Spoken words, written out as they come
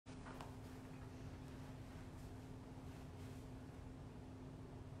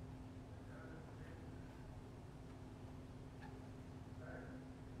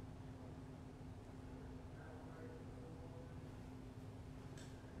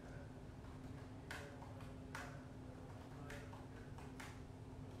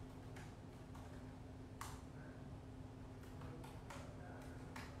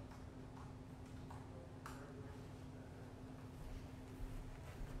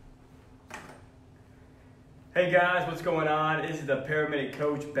Hey guys, what's going on? This is the Paramedic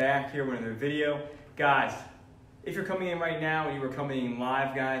Coach back here with another video. Guys, if you're coming in right now and you were coming in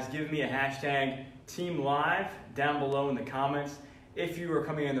live, guys, give me a hashtag #TeamLive down below in the comments. If you are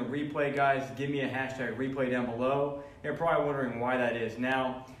coming in the replay, guys, give me a hashtag replay down below. You're probably wondering why that is.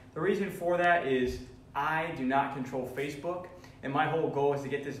 Now, the reason for that is I do not control Facebook, and my whole goal is to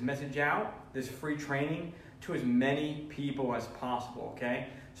get this message out, this free training, to as many people as possible, okay?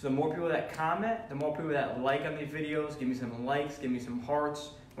 So the more people that comment, the more people that like on these videos, give me some likes, give me some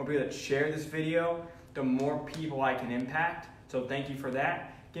hearts, the more people that share this video, the more people I can impact. So thank you for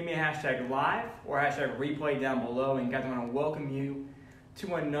that. Give me a hashtag live or hashtag replay down below. And guys, I want to welcome you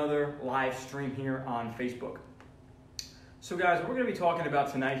to another live stream here on Facebook. So guys, what we're going to be talking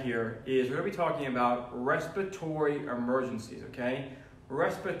about tonight here is we're going to be talking about respiratory emergencies, okay?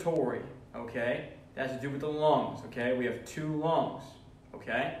 Respiratory, okay? That has to do with the lungs, okay? We have two lungs.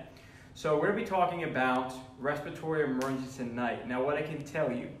 Okay, so we're going to be talking about respiratory emergencies tonight. Now, what I can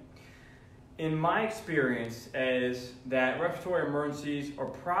tell you, in my experience, is that respiratory emergencies are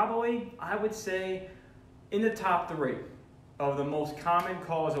probably, I would say, in the top 3 of the most common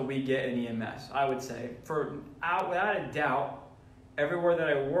calls that we get in EMS. I would say, without a doubt, everywhere that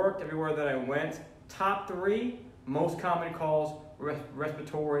I worked, everywhere that I went, top 3 most common calls: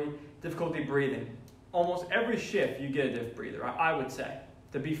 respiratory, difficulty breathing. Almost every shift you get a diff breather, I would say,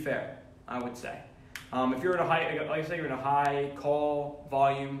 to be fair, I would say. If you're in a high, like I say, you're in a high call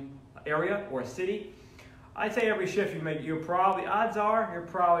volume area or a city, I'd say every shift you make, odds are you're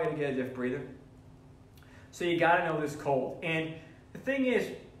probably gonna get a diff breather. So you gotta know this cold. And the thing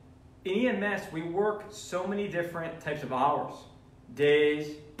is, in EMS, we work so many different types of hours,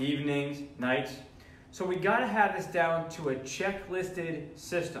 days, evenings, nights. So we gotta have this down to a checklisted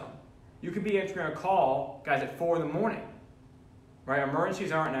system. You could be answering a call, guys, at 4 in the morning, right?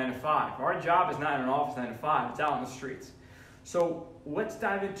 Emergencies aren't 9 to 5. Our job is not in an office 9 to 5. It's out in the streets. So let's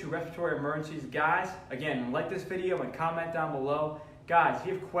dive into respiratory emergencies. Guys, again, like this video and comment down below. Guys, if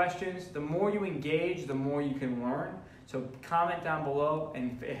you have questions, the more you engage, the more you can learn. So comment down below,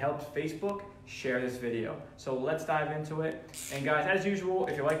 and if it helps Facebook, share this video. So let's dive into it. And guys, as usual,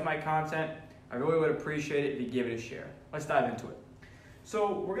 if you like my content, I really would appreciate it if you give it a share. Let's dive into it.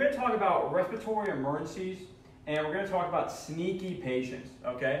 So we're going to talk about respiratory emergencies, and we're going to talk about sneaky patients,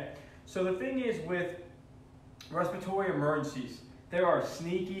 okay? So the thing is, with respiratory emergencies, there are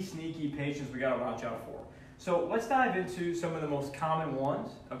sneaky patients we got to watch out for. So let's dive into some of the most common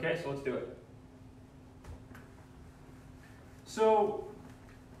ones, okay? So let's do it. So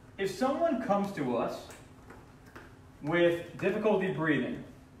if someone comes to us with difficulty breathing,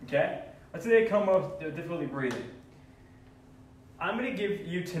 okay? Let's say they come up with difficulty breathing. I'm going to give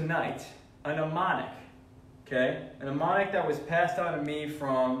you tonight a mnemonic, okay? A mnemonic that was passed on to me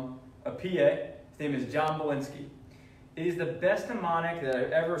from a PA. His name is Bielinski. It is the best mnemonic that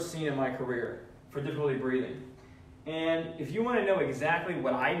I've ever seen in my career for difficulty breathing. And if you want to know exactly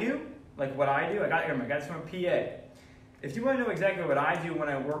what I do, I got this from a PA. If you want to know exactly what I do when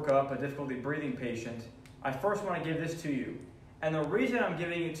I work up a difficulty breathing patient, I first want to give this to you. And the reason I'm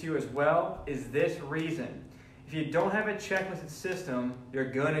giving it to you as well is this reason. If you don't have a checklisted system, you're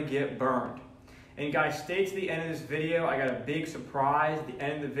gonna get burned. And guys, stay to the end of this video. I got a big surprise at the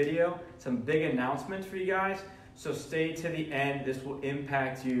end of the video, some big announcements for you guys. So stay to the end. This will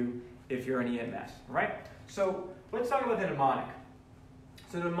impact you if you're an EMS, all right? So let's talk about the mnemonic.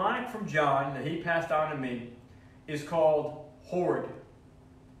 So the mnemonic from John that he passed on to me is called HORID.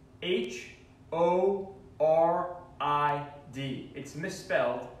 H-O-R-I-D. It's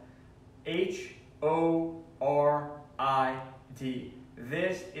misspelled H-O-R-I-D.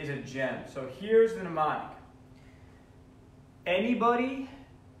 This is a gem. So here's the mnemonic. Anybody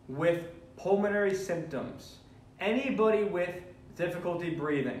with pulmonary symptoms, anybody with difficulty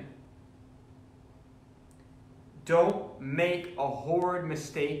breathing, don't make a horrid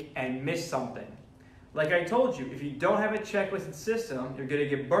mistake and miss something. Like I told you, if you don't have a checklisted system, you're going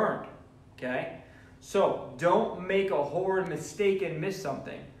to get burned, okay? So don't make a horrid mistake and miss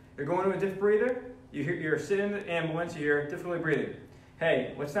something. You're going to a diff breather, you're sitting in the ambulance, you hear difficulty breathing.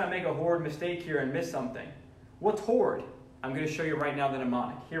 Hey, let's not make a horrid mistake here and miss something. What's horrid? I'm going to show you right now the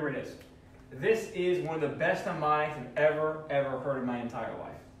mnemonic. Here it is. This is one of the best mnemonics I've ever heard in my entire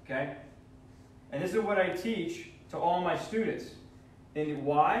life, okay? And this is what I teach to all my students. And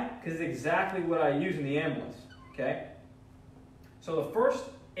why? Because it's exactly what I use in the ambulance, okay? So the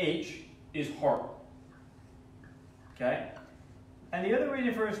first H is heart, okay? And the other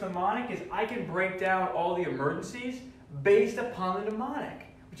reason for this mnemonic is I can break down all the emergencies based upon the mnemonic,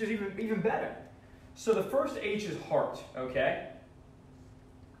 which is even better. So the first H is heart, okay?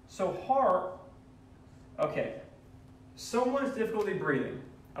 So heart, Okay, someone's difficulty breathing.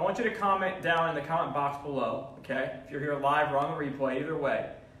 I want you to comment down in the comment box below, okay? If you're here live or on the replay, either way.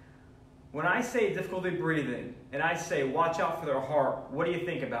 When I say difficulty breathing and I say watch out for their heart, what do you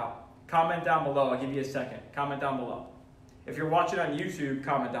think about? Comment down below. I'll give you a second. Comment down below. If you're watching on YouTube,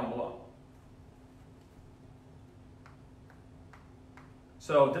 comment down below.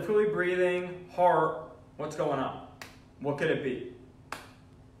 So difficulty breathing, heart, what's going on? What could it be?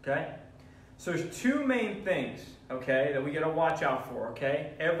 Okay? So there's two main things, okay, that we got to watch out for,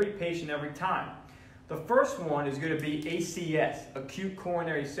 okay? Every patient, every time. The first one is going to be ACS, acute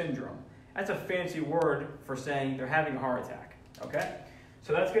coronary syndrome. That's a fancy word for saying they're having a heart attack, okay?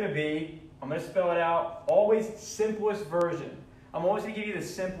 So that's going to be, I'm going to spell it out, always simplest version. I'm always going to give you the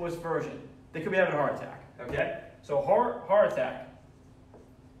simplest version. They could be having a heart attack, okay? So heart attack.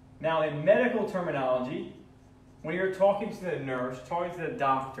 Now in medical terminology, when you're talking to the nurse, talking to the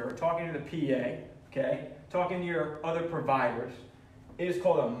doctor, talking to the PA, okay, talking to your other providers, it is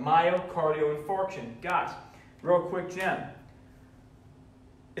called a myocardial infarction. Guys, real quick gem.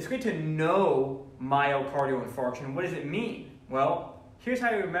 It's great to know myocardial infarction. What does it mean? Well, here's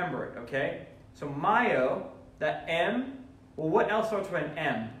how you remember it, okay? So myo, that M, well, what else starts with an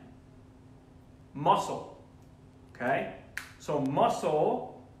M? Muscle, okay? So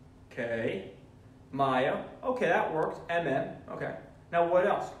muscle, okay, myo, okay, that works, MM, okay. Now what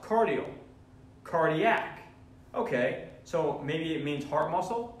else? Cardio, cardiac, okay. So maybe it means heart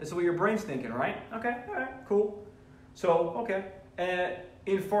muscle. This is what your brain's thinking, right? Okay, all right, cool. So, okay,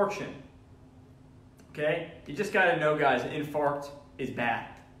 infarction, okay? You just gotta know, guys, infarct is bad,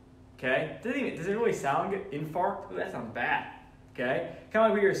 okay? Does it really sound good? Infarct? Ooh, that sounds bad, okay? Kind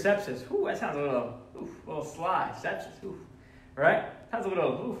of like with your sepsis. Ooh, that sounds a little sly. Sepsis, ooh, right? Sounds a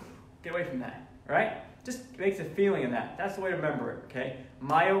little, ooh, get away from that, right? Just makes a feeling of that. That's the way to remember it, okay?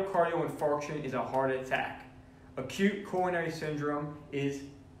 Myocardial infarction is a heart attack. Acute coronary syndrome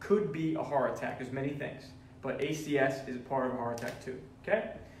could be a heart attack. There's many things, but ACS is a part of a heart attack too,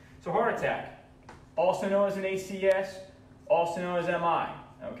 okay? So heart attack, also known as an ACS, also known as MI,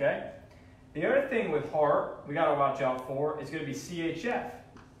 okay? The other thing with heart we gotta watch out for is gonna be CHF.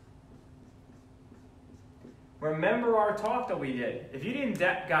 Remember our talk that we did. If you did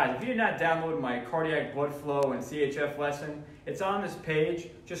not download my cardiac blood flow and CHF lesson, it's on this page.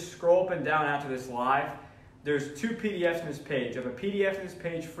 Just scroll up and down after this live. There's 2 PDFs in this page. I have a PDF in this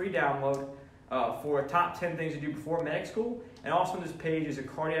page, free download, for top 10 things to do before medic school. And also on this page is a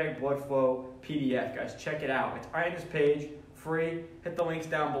cardiac blood flow PDF. Guys, check it out. It's right on this page, free. Hit the links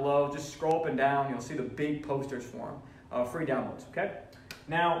down below. Just scroll up and down. You'll see the big posters for them. Free downloads, okay?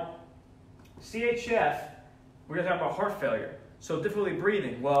 Now, CHF, we're going to talk about heart failure. So difficulty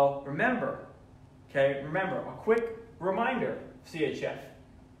breathing. Well, remember, a quick reminder, CHF.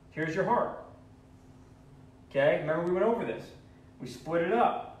 Here's your heart. Okay, remember we went over this. We split it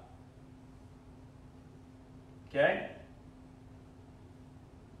up. Okay?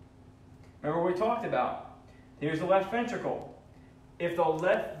 Remember what we talked about. Here's the left ventricle. If the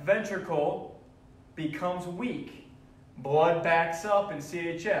left ventricle becomes weak, blood backs up in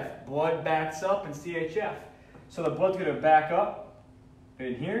CHF. Blood backs up in CHF. So the blood's going to back up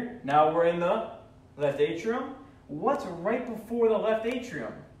in here. Now we're in the left atrium. What's right before the left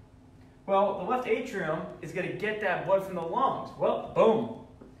atrium? Well, the left atrium is going to get that blood from the lungs. Well, boom.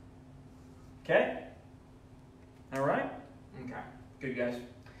 Okay? All right? Okay. Good, guys.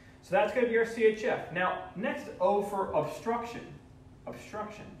 So that's going to be our CHF. Now, next, O for obstruction.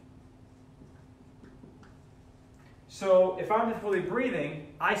 Obstruction. So if I'm difficulty breathing,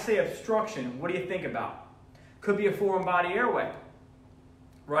 I say obstruction. What do you think about? Could be a foreign body airway.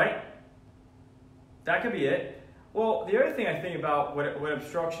 Right? That could be it. Well, the other thing I think about with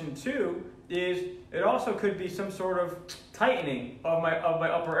obstruction too is it also could be some sort of tightening of my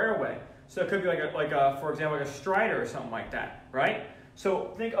upper airway. So it could be for example, like a stridor or something like that, right?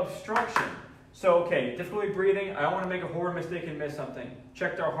 So think obstruction. So okay, difficulty breathing. I don't want to make a horrid mistake and miss something.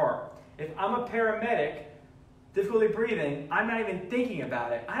 Check their heart. If I'm a paramedic, difficulty breathing, I'm not even thinking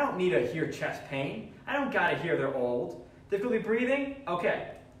about it. I don't need to hear chest pain. I don't gotta hear they're old. Difficulty breathing,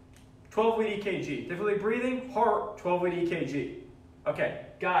 okay. 12-lead EKG. Difficulty breathing, heart, 12-lead EKG. Okay,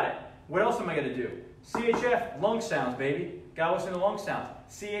 got it. What else am I going to do? CHF, lung sounds, baby. Got to listen to lung sounds.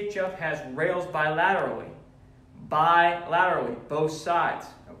 CHF has rails bilaterally. Bilaterally, both sides.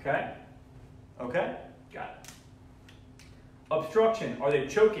 Okay? Okay? Got it. Obstruction, are they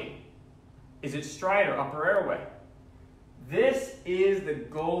choking? Is it stridor, upper airway? This is the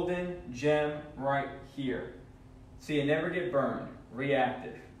golden gem right here. So you never get burned.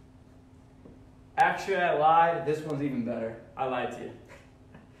 Reactive. Actually, I lied. This one's even better. I lied to you.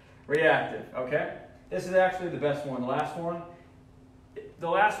 Reactive, okay? This is actually the best one. The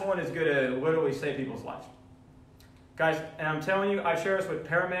last one is going to literally save people's lives. Guys, and I'm telling you, I've shared this with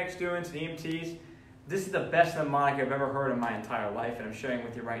paramedic students and EMTs. This is the best mnemonic I've ever heard in my entire life, and I'm sharing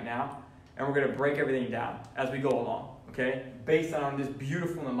with you right now. And we're going to break everything down as we go along, okay? Based on this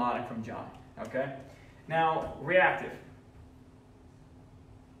beautiful mnemonic from John, okay? Now, reactive.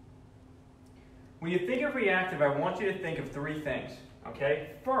 When you think of reactive, I want you to think of three things, okay?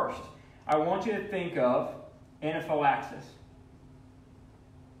 First, I want you to think of anaphylaxis.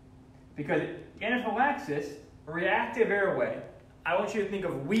 Because anaphylaxis, reactive airway, I want you to think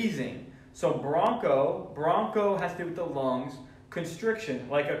of wheezing. So broncho has to do with the lungs. Constriction,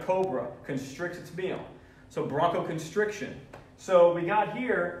 like a cobra, constricts its meal. So bronchoconstriction. So we got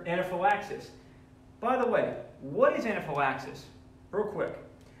here anaphylaxis. By the way, what is anaphylaxis? Real quick.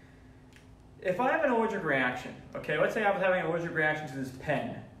 If I have an allergic reaction, okay, let's say I was having an allergic reaction to this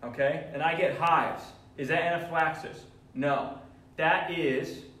pen, okay, and I get hives. Is that anaphylaxis? No. That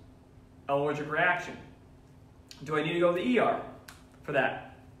is an allergic reaction. Do I need to go to the ER for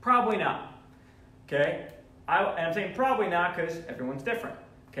that? Probably not, okay? And I'm saying probably not because everyone's different,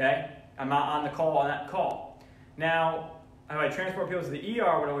 okay? I'm not on the call on that call. Now, have I transport people to the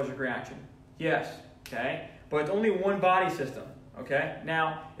ER with allergic reaction? Yes, okay? But it's only one body system, okay?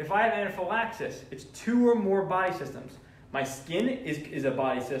 Now, if I have anaphylaxis, it's two or more body systems. My skin is a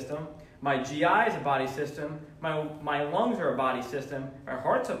body system. My GI is a body system. My lungs are a body system. My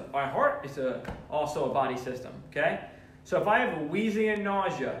heart is also a body system, okay? So if I have wheezing and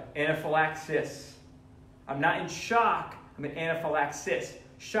nausea, anaphylaxis. I'm not in shock, I'm in anaphylaxis.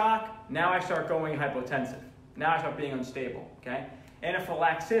 Shock, now I start going hypotensive. Now I start being unstable, okay?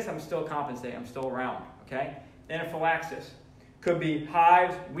 Anaphylaxis, I'm still compensating, I'm still around, okay? Anaphylaxis could be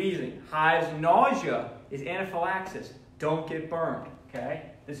hives, wheezing. Hives, nausea is anaphylaxis. Don't get burned,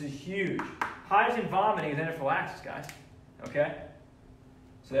 okay? This is huge. Hives and vomiting is anaphylaxis, guys, okay?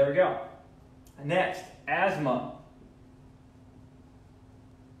 So there we go. Next, asthma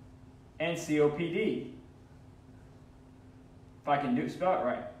and COPD. If I can spell it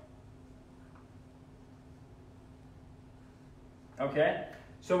right. Okay?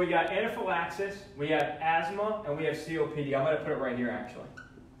 So we got anaphylaxis, we have asthma, and we have COPD. I'm going to put it right here, actually.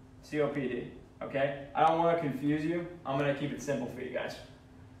 COPD. Okay? I don't want to confuse you. I'm going to keep it simple for you guys.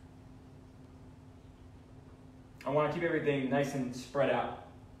 I want to keep everything nice and spread out.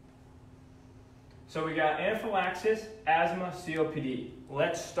 So we got anaphylaxis, asthma, COPD.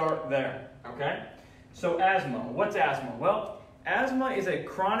 Let's start there. Okay? So asthma. What's asthma? Well, asthma is a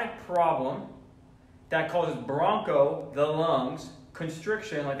chronic problem that causes broncho, the lungs,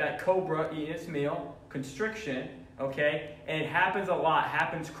 constriction, like that cobra eating its meal, constriction, okay? And it happens a lot,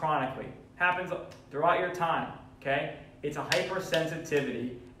 happens chronically, happens throughout your time, okay? It's a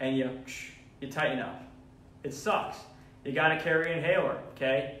hypersensitivity, and you tighten up. It sucks. You gotta carry an inhaler,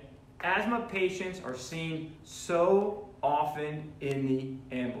 okay? Asthma patients are seen so often in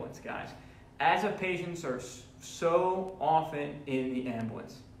the ambulance, guys. Asthma patients are so often in the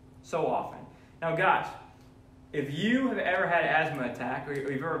ambulance. So often. Now guys, if you have ever had an asthma attack or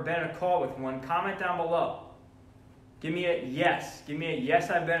you've ever been on a call with one, comment down below. Give me a yes. Give me a yes,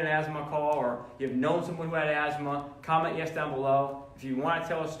 I've been on an asthma call, or you've known someone who had asthma. Comment yes down below. If you want to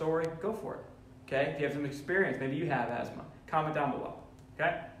tell a story, go for it. Okay? If you have some experience, maybe you have asthma, comment down below.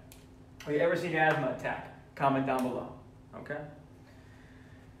 Okay? Have you ever seen an asthma attack? Comment down below. Okay?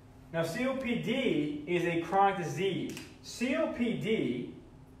 Now, COPD is a chronic disease. COPD,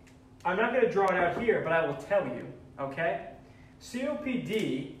 I'm not going to draw it out here, but I will tell you, okay?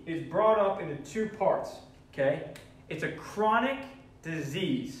 COPD is brought up into two parts, okay? It's a chronic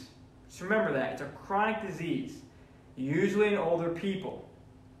disease. Just remember that. It's a chronic disease, usually in older people.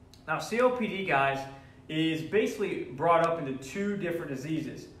 Now, COPD, guys, is basically brought up into two different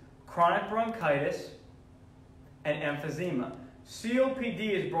diseases, chronic bronchitis and emphysema. COPD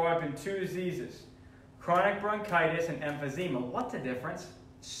is brought up in two diseases, chronic bronchitis and emphysema. What's the difference?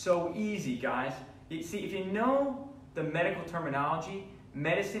 So easy, guys. See, if you know the medical terminology,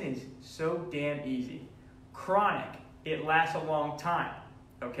 medicine is so damn easy. Chronic, it lasts a long time,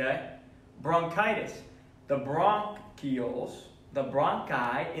 okay? Bronchitis, the bronchioles, the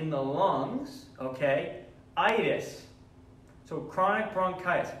bronchi in the lungs, okay? Itis, so chronic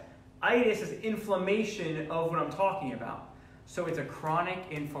bronchitis. Itis is inflammation of what I'm talking about. So it's a chronic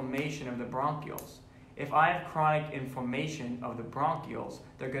inflammation of the bronchioles. If I have chronic inflammation of the bronchioles,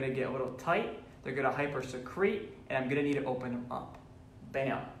 they're going to get a little tight, they're going to hypersecrete, and I'm going to need to open them up.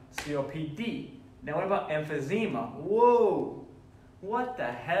 Bam. COPD. Now what about emphysema? Whoa! What the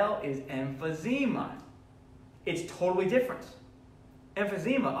hell is emphysema? It's totally different.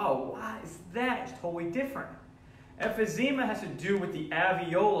 Emphysema, oh, why is that? It's totally different. Emphysema has to do with the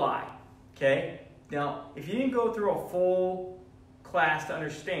alveoli, okay? Now, if you didn't go through a full class to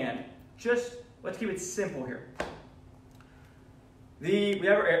understand, just let's keep it simple here. We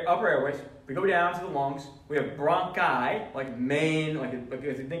have our upper airways, we go down to the lungs, we have bronchi, like main, like if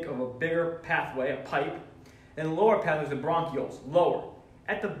you think of a bigger pathway, a pipe, and the lower pathway is the bronchioles, lower.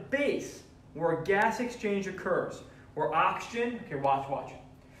 At the base, where gas exchange occurs, where oxygen, okay, watch.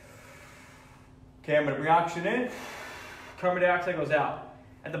 Okay, I'm going to bring oxygen in, carbon dioxide goes out.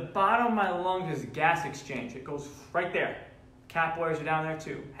 At the bottom of my lungs is gas exchange. It goes right there. Capillaries are down there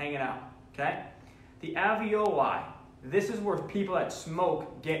too, hanging out, okay? The alveoli, this is where people that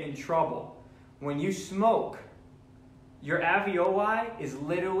smoke get in trouble. When you smoke, your alveoli is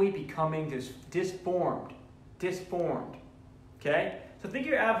literally becoming disformed, okay? So think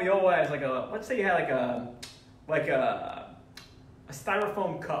of your alveoli as like a, let's say you had like a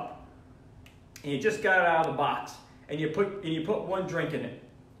styrofoam cup, and you just got it out of the box, and you put one drink in it.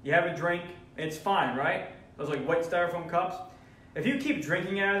 You have a drink, and it's fine, right? Those like white styrofoam cups. If you keep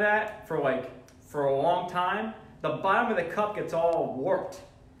drinking out of that for a long time, the bottom of the cup gets all warped.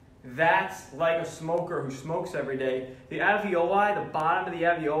 That's like a smoker who smokes every day. The alveoli, the bottom of the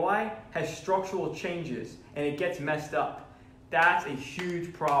alveoli, has structural changes, and it gets messed up. That's a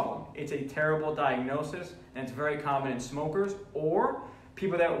huge problem. It's a terrible diagnosis, and it's very common in smokers or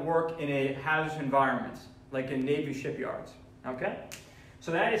people that work in a hazardous environment, like in Navy shipyards, okay?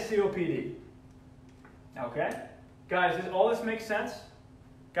 So that is COPD, okay? Guys, does all this make sense?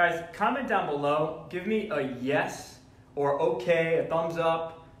 Guys, comment down below. Give me a yes or okay, a thumbs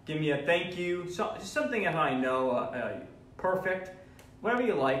up. Give me a thank you. Just something that I know, perfect. Whatever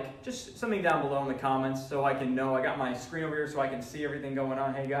you like. Just something down below in the comments so I can know. I got my screen over here so I can see everything going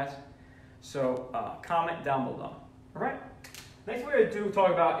on. Hey, guys. So comment down below. All right? Next we're going to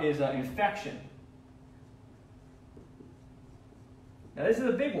talk about is infection. Now, this is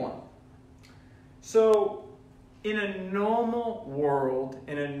a big one. So, in a normal world,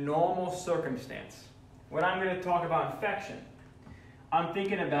 in a normal circumstance, when I'm going to talk about infection, I'm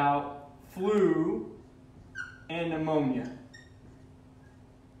thinking about flu and pneumonia.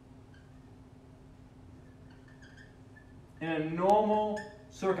 In a normal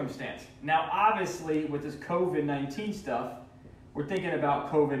circumstance. Now, obviously, with this COVID-19 stuff, we're thinking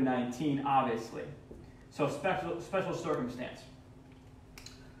about COVID-19, obviously. So, special circumstance.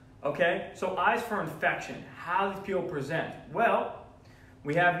 Okay, so eyes for infection. How do people present? Well,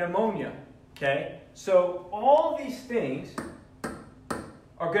 we have pneumonia, okay? So all these things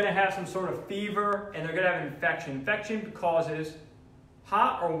are going to have some sort of fever, and they're going to have infection. Infection causes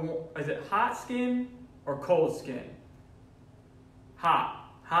is it hot skin or cold skin?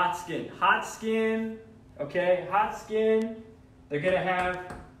 Hot skin, okay? Hot skin, they're going to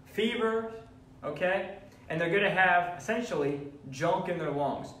have fever, okay? And they're going to have, essentially, junk in their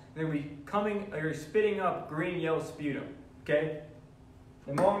lungs. They're they're spitting up green and yellow sputum, okay?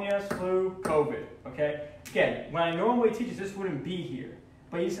 Pneumonia, flu, COVID, okay? Again, when I normally teach this wouldn't be here.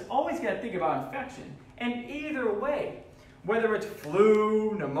 But you always got to think about infection. And either way, whether it's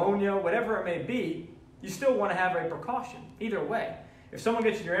flu, pneumonia, whatever it may be, you still want to have a precaution, either way. If someone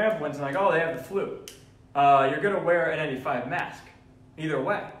gets in your ambulance and like, oh, they have the flu, you're going to wear an N95 mask, either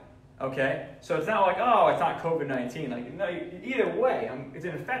way. Okay, so it's not like, oh, it's not COVID-19. Like, no, either way, it's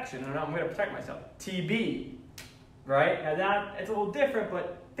an infection, and I'm going to protect myself. TB, right? Now, it's a little different,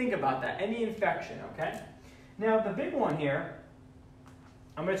 but think about that. Any infection, okay? Now, the big one here,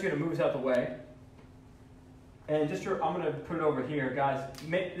 I'm just going to move this out the way, and I'm going to put it over here, guys.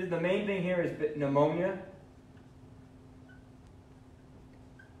 The main thing here is pneumonia.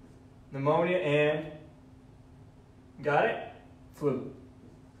 Pneumonia and, got it? Flu.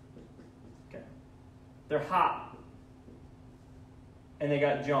 They're hot, and they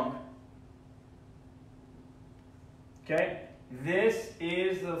got junk. Okay? This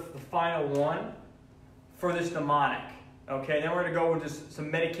is the final one for this mnemonic. Okay? Then we're going to go into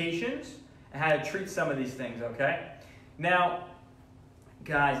some medications and how to treat some of these things. Okay? Now,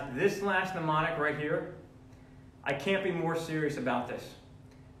 guys, this last mnemonic right here, I can't be more serious about this.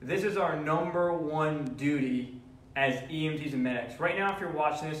 This is our #1 duty as EMTs and medics. Right now, if you're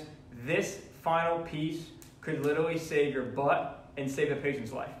watching this final piece could literally save your butt and save the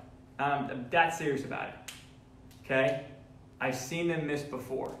patient's life. I'm that serious about it. Okay? I've seen them miss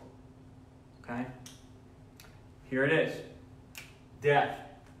before. Okay? Here it is. Death.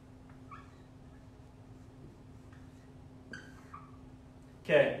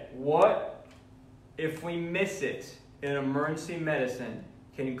 Okay, what if we miss it in emergency medicine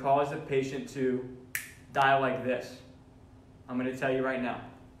can cause the patient to die like this? I'm going to tell you right now.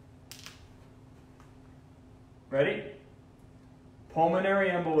 Ready? Pulmonary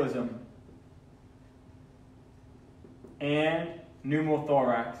embolism and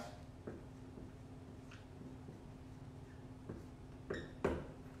pneumothorax.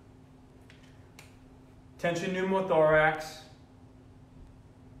 Tension pneumothorax,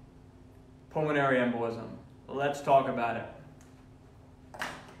 pulmonary embolism. Let's talk about it.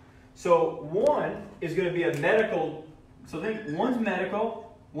 So one is going to be a medical, so think one's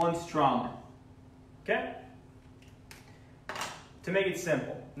medical, one's trauma. Okay? To make it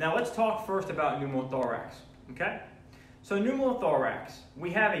simple. Now let's talk first about pneumothorax. Okay? So pneumothorax,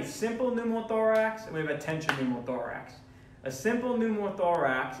 we have a simple pneumothorax and we have a tension pneumothorax. A simple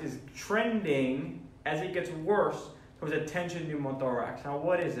pneumothorax is trending as it gets worse towards a tension pneumothorax. Now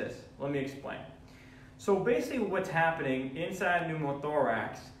what is this? Let me explain. So basically what's happening inside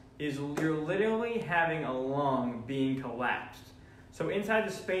pneumothorax is you're literally having a lung being collapsed. So inside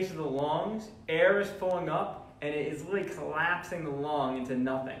the space of the lungs, air is filling up and it is literally collapsing the lung into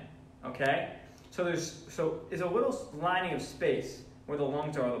nothing. Okay? So there's a little lining of space where the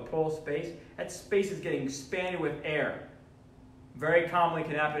lungs are, the pleural space. That space is getting expanded with air. Very commonly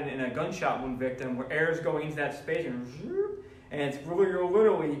can happen in a gunshot wound victim where air is going into that space and it's really, you're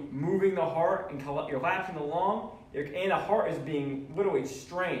literally moving the heart and you're collapsing the lung and the heart is being literally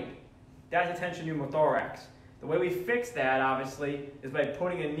strained. That's a tension pneumothorax. The way we fix that, obviously, is by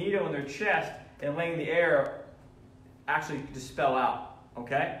putting a needle in their chest and letting the air actually just spill out,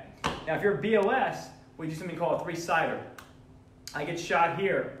 okay? Now, if you're BLS, we do something called a three-sider. I get shot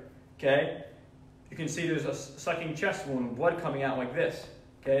here, okay? You can see there's a sucking chest wound, blood coming out like this,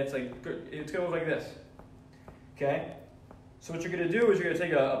 okay? It's gonna look like this, okay? So what you're gonna do is you're gonna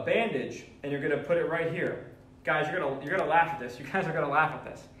take a bandage and you're gonna put it right here. Guys, you're gonna laugh at this. You guys are gonna laugh at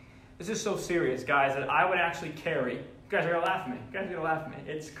this. This is so serious, guys, that I would actually carry. You guys are gonna laugh at me. You guys are gonna laugh at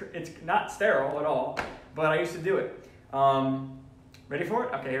me. It's not sterile at all, but I used to do it. Ready for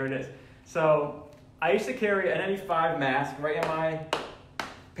it? Okay, here it is. So I used to carry an N95 mask right in my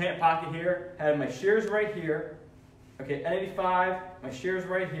pant pocket here. Had my shears right here. Okay, N95, my shears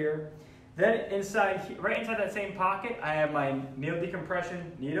right here. Then right inside that same pocket, I have my needle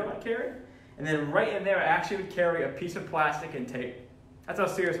decompression needle I carry. And then right in there, I actually would carry a piece of plastic and tape. That's how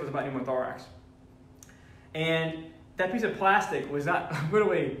serious it was about pneumothorax. And that piece of plastic was not,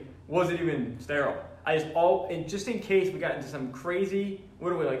 literally, wasn't even sterile. Just in case we got into some crazy,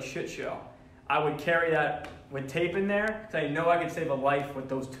 literally like shit show, I would carry that with tape in there, so I know I could save a life with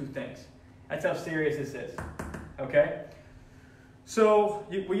those two things. That's how serious this is, okay? So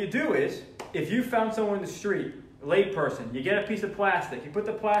what you do is, if you found someone in the street, a lay person, you get a piece of plastic, you put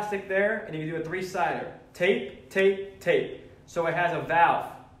the plastic there, and you do a three-sider. Tape, tape, tape. So it has a valve,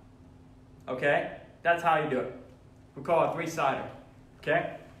 okay? That's how you do it. We call it a three-sider,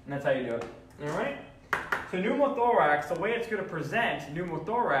 okay? And that's how you do it, all right? So pneumothorax, the way it's going to present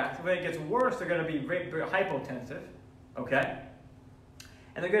pneumothorax, the way it gets worse, they're going to be very, very hypotensive, okay?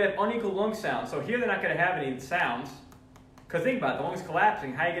 And they're going to have unequal lung sounds. So here they're not going to have any sounds, because think about it, the lung's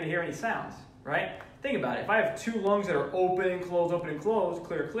collapsing, how are you going to hear any sounds, right? Think about it, if I have two lungs that are open and closed,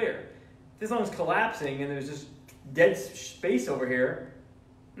 clear, clear. If this lung's collapsing and there's just dead space over here,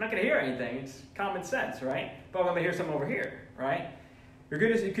 I'm not going to hear anything. It's common sense, right? But I'm going to hear something over here, right? You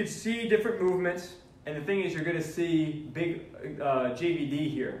could see different movements, and the thing is you're going to see big JVD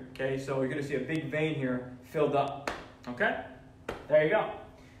here, okay? So you're going to see a big vein here filled up, okay? There you go.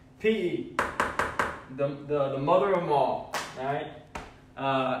 PE, the mother of them all right?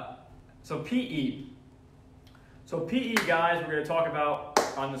 So PE. So PE, guys, we're going to talk about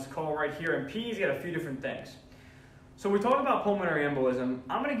on this call right here, and PE's got a few different things. So we talk about pulmonary embolism.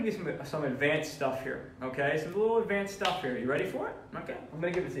 I'm going to give you some advanced stuff here, okay? Some little advanced stuff here. You ready for it? Okay, I'm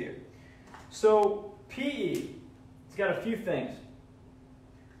going to give it to you. So PE, it's got a few things.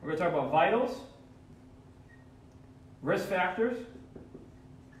 We're going to talk about vitals, risk factors,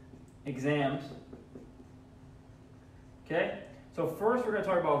 exams. Okay? So first we're going to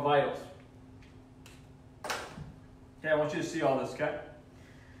talk about vitals. Okay, I want you to see all this, okay?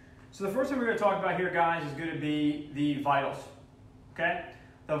 So the first thing we're going to talk about here, guys, is going to be the vitals. Okay?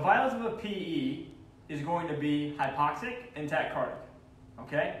 The vitals of a PE is going to be hypoxic and tachycardic.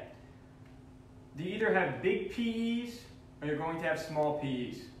 Okay? You either have big PEs or you're going to have small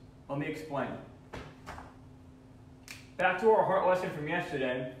PEs. Let me explain. Back to our heart lesson from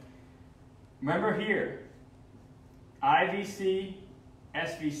yesterday. Remember here, IVC,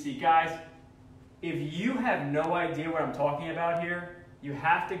 SVC. Guys, if you have no idea what I'm talking about here, you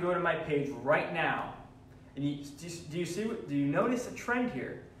have to go to my page right now. And do you notice a trend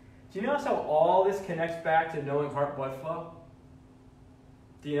here? Do you notice how all this connects back to knowing heart blood flow?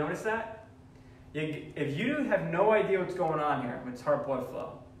 Do you notice that? If you have no idea what's going on here with heart blood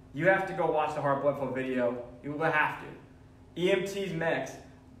flow, you have to go watch the heart blood flow video. You will have to. EMTs, medics,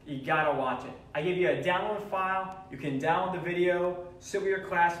 you gotta watch it. I give you a download file. You can download the video, sit with your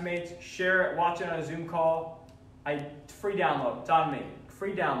classmates, share it, watch it on a Zoom call. Free download. It's on me.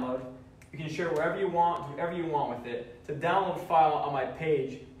 Free download. You can share it wherever you want, do whatever you want with it. It's a download file on my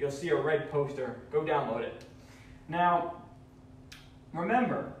page. You'll see a red poster. Go download it. Now,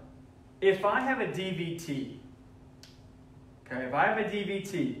 remember, if I have a DVT, okay, if I have a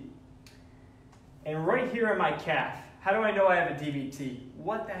DVT, and right here in my calf, how do I know I have a DVT?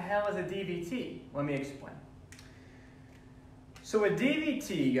 What the hell is a DVT? Let me explain. So a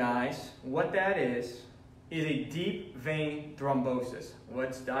DVT, guys, what that is a deep vein thrombosis.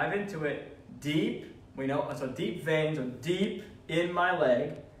 Let's dive into it. Deep, we know, it's a deep vein, so deep in my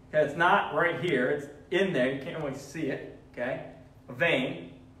leg. Okay, it's not right here, it's in there, you can't really see it, okay? A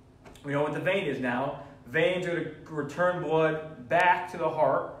vein, we know what the vein is now. Veins are to return blood back to the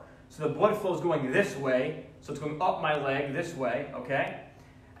heart. So the blood flow is going this way, so it's going up my leg this way, okay?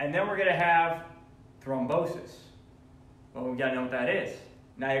 And then we're going to have thrombosis. Well, we got to know what that is.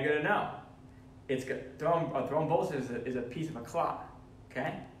 Now you're going to know. It's thrombosis is a piece of a clot,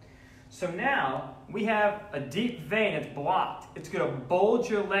 okay? So now we have a deep vein that's blocked. It's going to bulge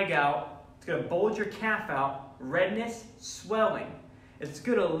your leg out. It's going to bulge your calf out. Redness, swelling. It's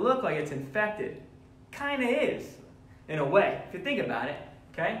going to look like it's infected. Kind of is, in a way, if you think about it,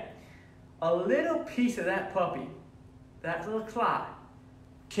 okay? A little piece of that puppy, that little clot,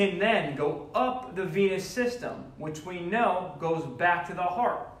 can then go up the venous system, which we know goes back to the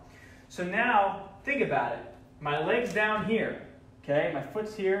heart. So now, think about it. My leg's down here, okay? My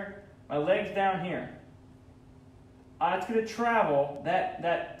foot's here, my leg's down here. It's going to travel,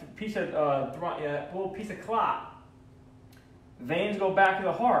 that piece of, little piece of clot. Veins go back to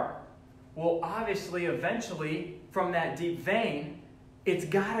the heart. Well, obviously, eventually, from that deep vein, it's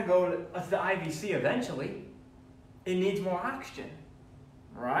got to go to the IVC eventually. It needs more oxygen,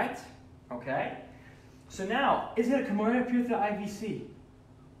 right? Okay? So now, it's going to come right up here to the IVC.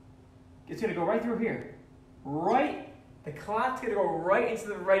 It's going to go right through here. The clot's going to go right into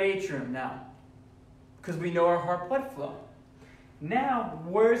the right atrium now, because we know our heart blood flow. Now,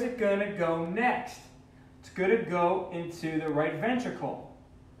 where's it going to go next? It's going to go into the right ventricle.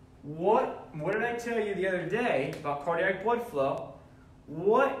 What did I tell you the other day about cardiac blood flow?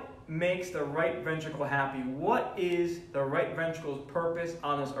 What makes the right ventricle happy? What is the right ventricle's purpose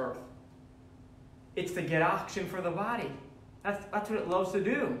on this earth? It's to get oxygen for the body. That's what it loves to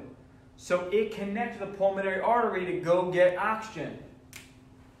do. So it connects to the pulmonary artery to go get oxygen,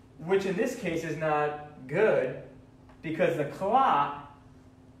 which in this case is not good because the clot,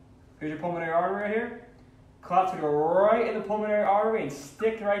 here's your pulmonary artery right here, clot's going to go right in the pulmonary artery and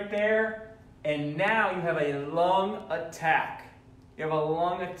stick right there, and now you have a lung attack. You have a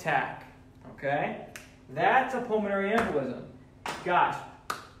lung attack, okay? That's a pulmonary embolism. Gosh,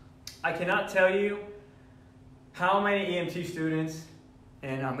 I cannot tell you how many EMT students,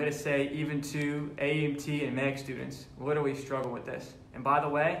 and I'm going to say even to AEMT and medic students, literally struggle with this. And by the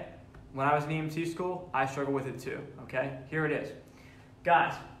way, when I was in EMT school, I struggled with it too, okay? Here it is.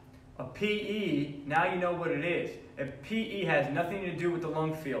 Guys, a PE, now you know what it is. A PE has nothing to do with the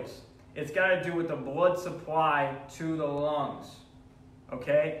lung fields. It's got to do with the blood supply to the lungs,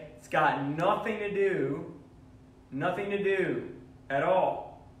 okay? It's got nothing to do at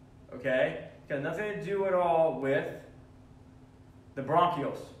all, okay? It's got nothing to do at all with the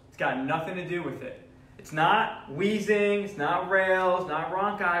bronchioles. It's got nothing to do with it. It's not wheezing, it's not rales, not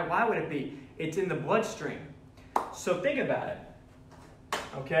bronchi. Why would it be? It's in the bloodstream. So think about it,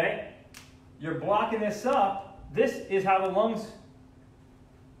 okay? You're blocking this up. This is how the lungs,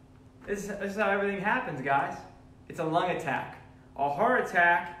 this is how everything happens, guys. It's a lung attack. A heart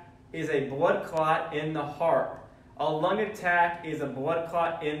attack is a blood clot in the heart. A lung attack is a blood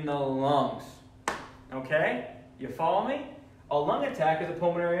clot in the lungs. Okay? You follow me? A lung attack is a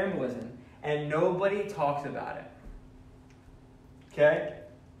pulmonary embolism, and nobody talks about it. Okay?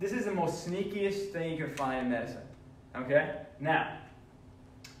 This is the most sneakiest thing you can find in medicine. Okay? Now,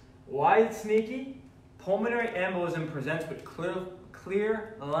 why is it sneaky? Pulmonary embolism presents with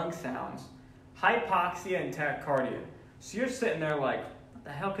clear lung sounds, hypoxia, and tachycardia. So you're sitting there like, what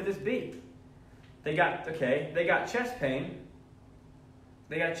the hell could this be? They got chest pain.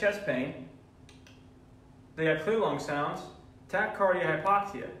 They got clear lung sounds, tachycardia,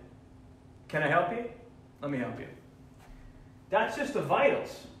 hypoxia. Can I help you? Let me help you. That's just the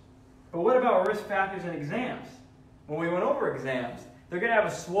vitals. But what about risk factors and exams? When we went over exams, they're going to have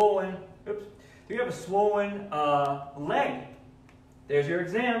a swollen leg. There's your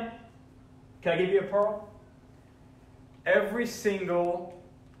exam. Can I give you a pearl? Every single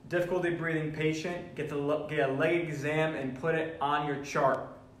difficulty breathing patient get a leg exam and put it on your chart.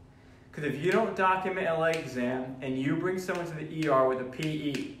 Because if you don't document a leg exam and you bring someone to the ER with a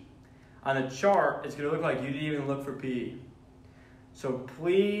PE, on the chart it's going to look like you didn't even look for PE. So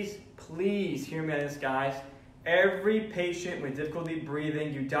please, please hear me on this, guys. Every patient with difficulty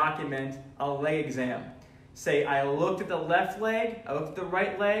breathing, you document a leg exam. Say, I looked at the left leg, I looked at the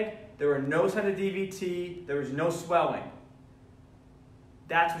right leg, there were no signs of DVT, there was no swelling.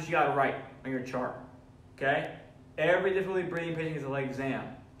 That's what you got to write on your chart, okay? Every difficulty breathing patient gets a leg exam.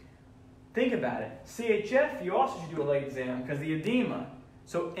 Think about it. CHF, you also should do a leg exam because the edema.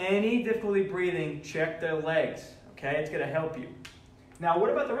 So any difficulty breathing, check their legs, okay? It's going to help you. Now, what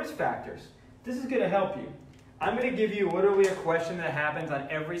about the risk factors? This is going to help you. I'm going to give you literally a question that happens on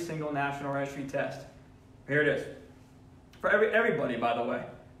every single national registry test. Here it is. For everybody, by the way.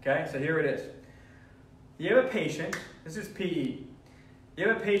 Okay, so here it is. You have a patient, this is PE. You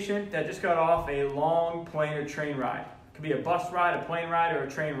have a patient that just got off a long plane or train ride. It could be a bus ride, a plane ride, or a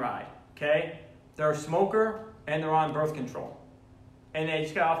train ride. Okay? They're a smoker and they're on birth control. And they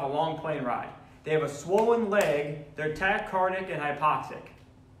just got off a long plane ride. They have a swollen leg, they're tachycardic and hypoxic.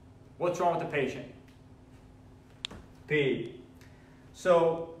 What's wrong with the patient? PE.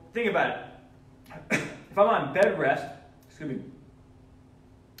 So think about it. If I'm on bed rest,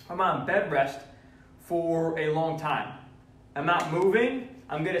 I'm on bed rest for a long time. I'm not moving,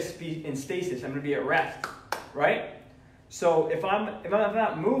 I'm going to be in stasis, I'm going to be at rest, right? So if I'm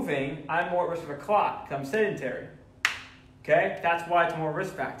not moving, I'm more at risk of a clot because I'm sedentary. Okay? That's why it's more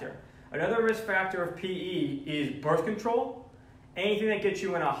risk factor. Another risk factor of PE is birth control. Anything that gets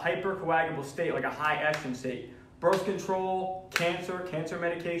you in a hypercoagulable state, like a high estrogen state. Birth control, cancer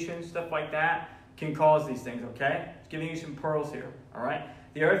medications, stuff like that can cause these things, okay? Just giving you some pearls here, all right?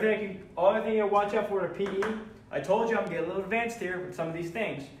 The other thing you watch out for to PE, I told you I'm getting a little advanced here with some of these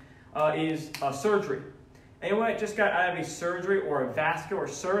things, is surgery. Anyone that just got out of a surgery or a vascular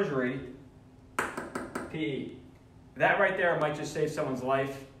surgery, PE. That right there might just save someone's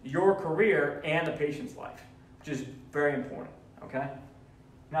life, your career, and the patient's life, which is very important, okay?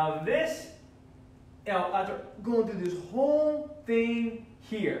 Now this, after going through this whole thing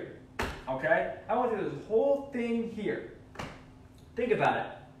here, okay? I went through this whole thing here. Think about it.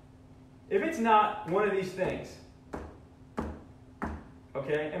 If it's not one of these things,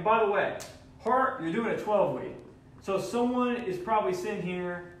 okay? And by the way, heart, you're doing a 12-lead. So someone is probably sitting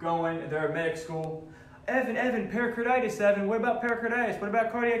here going, they're at medic school, Evan, pericarditis, Evan, what about pericarditis? What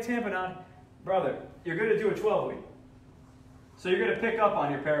about cardiac tamponade? Brother, you're going to do a 12-lead. So you're going to pick up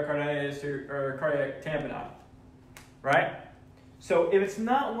on your pericarditis or cardiac tamponade, right? So if it's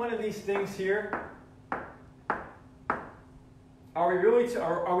not one of these things here, are we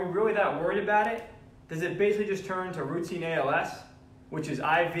really that worried about it? Does it basically just turn to routine ALS, which is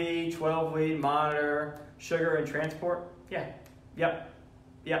IV, 12-lead, monitor, sugar, and transport? Yeah. Yep.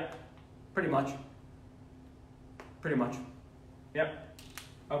 Pretty much. Yep.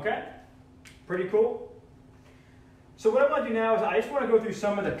 Okay. Pretty cool. So what I want to do now is I just want to go through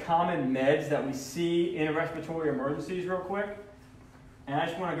some of the common meds that we see in respiratory emergencies real quick. And I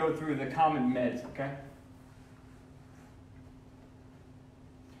just want to go through the common meds, okay?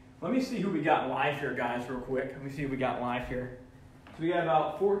 Let me see who we got live here, guys, real quick. Let me see who we got live here. So we got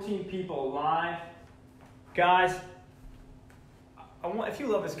about 14 people live. Guys, if you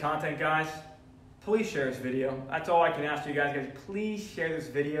love this content, guys, please share this video. That's all I can ask you guys. Please share this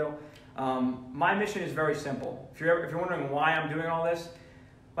video. My mission is very simple. If you're wondering why I'm doing all this,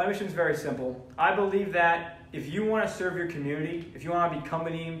 my mission is very simple. I believe that if you want to serve your community, if you want to become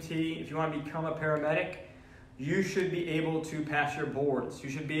an EMT, if you want to become a paramedic, you should be able to pass your boards. You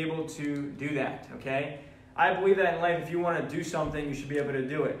should be able to do that, okay? I believe that in life, if you want to do something, you should be able to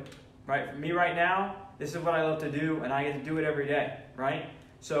do it, right? For me right now, this is what I love to do, and I get to do it every day, right?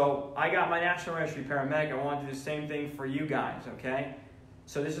 So I got my National Registry Paramedic. I want to do the same thing for you guys, okay?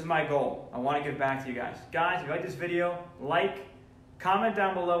 So this is my goal. I want to give back to you guys. Guys, if you like this video, like, comment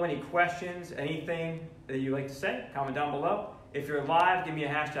down below any questions, anything that you'd like to say, comment down below. If you're live, give me a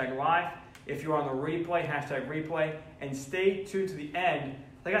hashtag live. If you're on the replay, hashtag replay. And stay tuned to the end.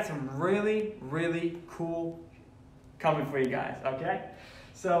 I got some really, really cool coming for you guys, okay?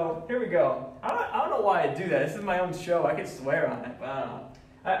 So here we go. I don't know why I do that. This is my own show. I could swear on it, but I don't know.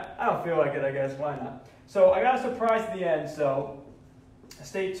 I don't feel like it, I guess. Why not? So I got a surprise at the end, so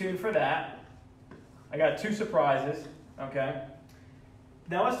stay tuned for that. I got 2 surprises, okay?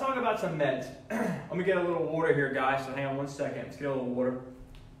 Now let's talk about some meds. Let me get a little water here, guys, so hang on one second. Let's get a little water.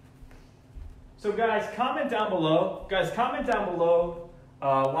 So guys, comment down below.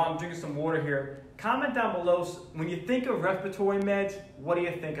 while I'm drinking some water here. Comment down below, when you think of respiratory meds, what do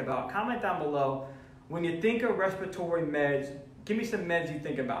you think about? Comment down below, when you think of respiratory meds, give me some meds you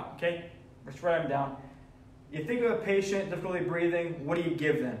think about, okay? Let's write them down. You think of a patient, difficulty breathing, what do you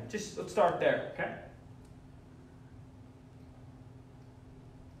give them? Just, let's start there, okay?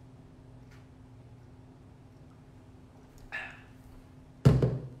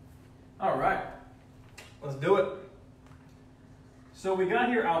 All right, let's do it. So we got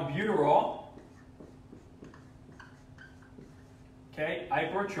here albuterol, okay,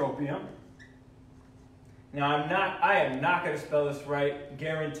 ipratropium. Now I am not going to spell this right,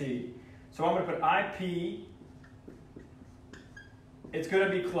 guaranteed. So I'm going to put IP. It's going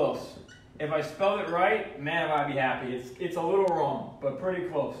to be close. If I spelled it right, man, am I be happy. It's a little wrong, but pretty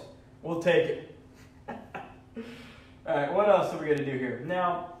close. We'll take it. All right, what else are we going to do here?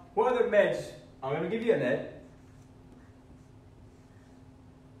 Now, what other meds? I'm going to give you a med.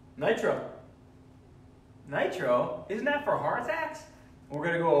 Nitro. Nitro? Isn't that for heart attacks? We're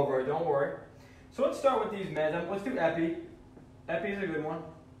going to go over it, don't worry. So let's start with these meds. Let's do epi. Epi is a good one.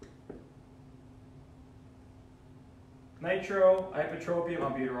 Nitro, ipratropium,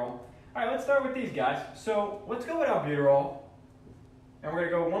 albuterol. All right, let's start with these guys. So let's go with albuterol. And we're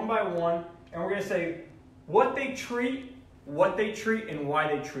going to go one by one. And we're going to say what they treat, and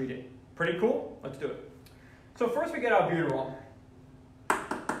why they treat it. Pretty cool? Let's do it. So first we get albuterol.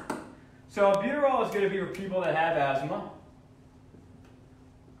 So albuterol is going to be for people that have asthma.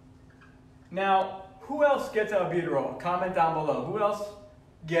 Now, who else gets albuterol? Comment down below. Who else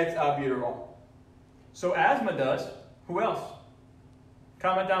gets albuterol? So asthma does. Who else?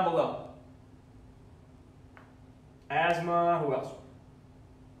 Comment down below. Asthma, who else?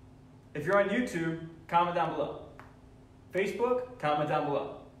 If you're on YouTube, comment down below. Facebook, comment down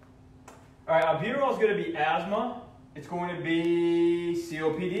below. All right, albuterol is going to be asthma. It's going to be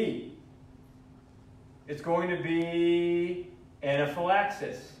COPD. It's going to be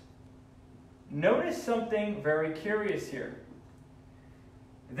anaphylaxis. Notice something very curious here.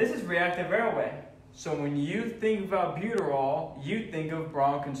 This is reactive airway. So when you think of albuterol, you think of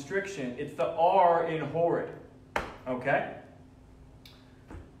bronchoconstriction. It's the R in HORID. Okay?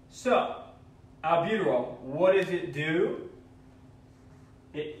 So, albuterol, what does it do?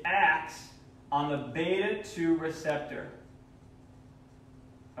 It acts on the beta-2 receptor.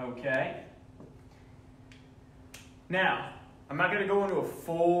 Okay? Now, I'm not going to go into a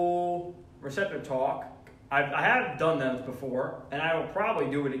full receptor talk. I have done them before, and I will probably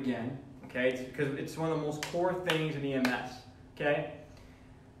do it again. Okay? Because it's one of the most core things in EMS. Okay?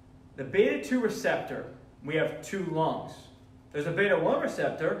 The beta-2 receptor, we have two lungs. There's a beta-1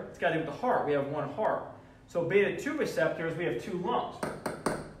 receptor, it's got to do with the heart. We have one heart. So beta-2 receptors, we have two lungs.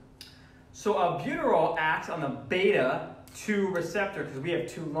 So albuterol acts on the beta-2 receptor because we have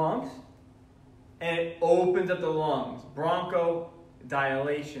two lungs, and it opens up the lungs.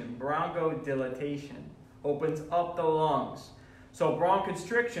 Bronchodilation, bronchodilatation, opens up the lungs. So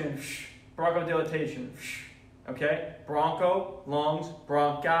bronchoconstriction, bronchodilation, okay? Broncho, lungs,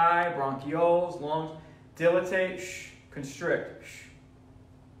 bronchi, bronchioles, lungs, dilatate, constrict.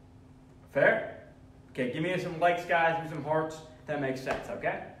 Fair? Okay, give me some likes, guys, give me some hearts. That makes sense,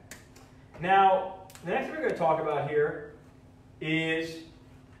 okay? Now, the next thing we're going to talk about here is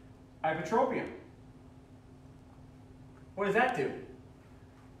ipratropium. What does that do?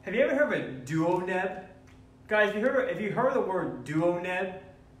 Have you ever heard of a duoneb? Guys, if you heard of the word duoneb,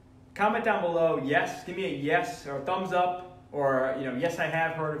 comment down below yes. Give me a yes or a thumbs up, or yes, I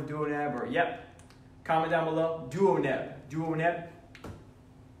have heard of duoneb, or yep. Comment down below. Duoneb. Duoneb.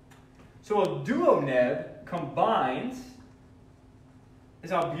 So a duoneb combines this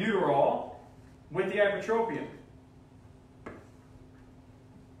albuterol with the ipratropium.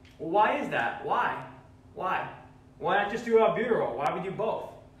 Well, why is that? Why? Why? Why not just do albuterol? Why we do both?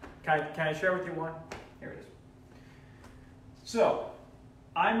 Can I share with you one? Here it is. So,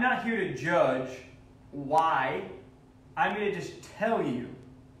 I'm not here to judge why. I'm going to just tell you.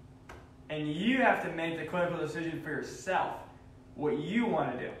 And you have to make the clinical decision for yourself. What you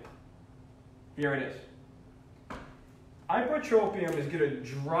want to do. Here it is. Ipratropium is going to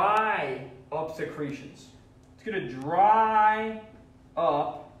dry up secretions. It's going to dry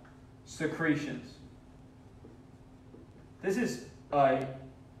up secretions. This is a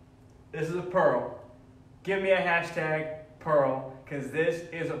pearl. Give me a hashtag pearl, because this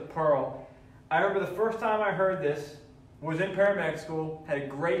is a pearl. I remember the first time I heard this was in paramedic school. Had a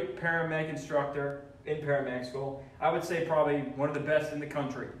great paramedic instructor in paramedic school. I would say probably one of the best in the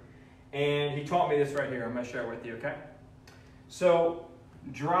country. And he taught me this right here. I'm going to share it with you, okay? So,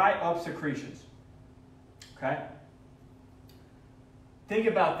 dry up secretions. Okay? think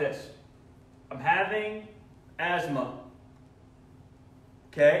about this. I'm having asthma.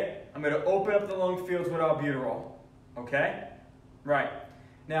 Okay? I'm going to open up the lung fields with albuterol. Okay? Right.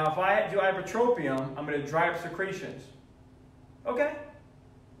 Now, if I do hypertropium, I'm going to dry up secretions. Okay?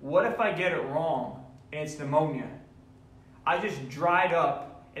 What if I get it wrong and it's pneumonia? I just dried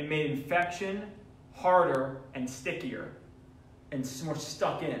up and made infection harder and stickier and more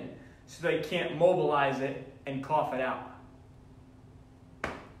stuck in so they can't mobilize it and cough it out.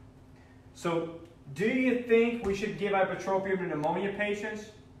 So, do you think we should give hypertropium to pneumonia patients?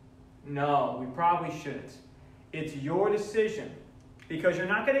 No, we probably shouldn't. It's your decision. Because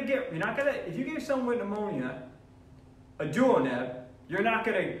if you give someone with pneumonia a duoneb, you're not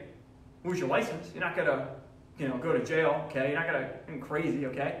going to lose your license. You're not going to, go to jail, okay? You're not going to go crazy,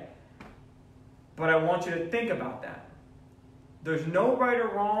 okay? But I want you to think about that. There's no right or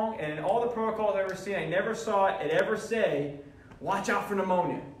wrong, and in all the protocols I've ever seen, I never saw it ever say, watch out for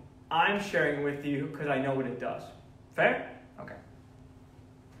pneumonia. I'm sharing it with you because I know what it does. Fair? Okay.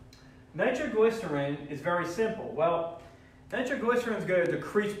 Nitroglycerin is very simple. Well, nitroglycerin is going to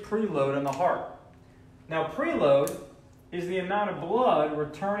decrease preload on the heart. Now, preload is the amount of blood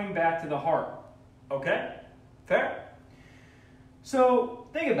returning back to the heart. Okay? Fair? So,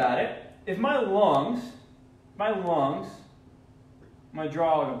 think about it. If my lungs, I'm going to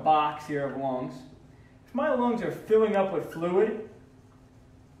draw like a box here of lungs. If my lungs are filling up with fluid,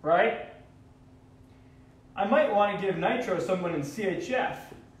 right? I might want to give nitro to someone in CHF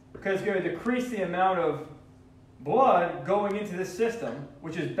because it's going to decrease the amount of blood going into this system,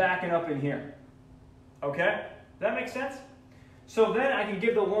 which is backing up in here. Okay? Does that make sense? So then I can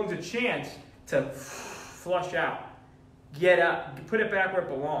give the lungs a chance to flush out, get out, put it back where it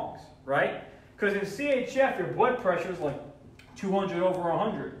belongs, right? Because in CHF, your blood pressure is like 200 over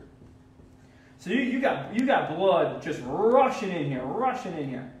 100. So you got blood just rushing in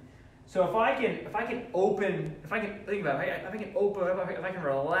here. So if I can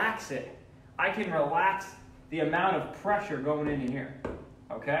relax it, I can relax the amount of pressure going into here.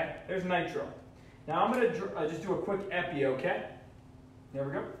 Okay? There's nitro. Now I'm going to just do a quick epi, okay? There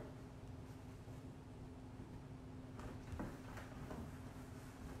we go.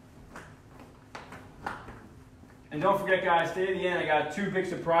 And don't forget, guys, stay to the end. I got 2 big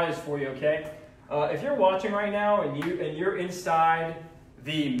surprises for you, okay? If you're watching right now and you're inside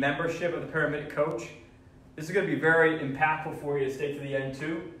the membership of the Paramedic Coach, this is going to be very impactful for you to stay to the end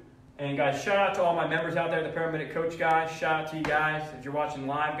too. And guys, shout out to all my members out there, the Paramedic Coach guys. Shout out to you guys. If you're watching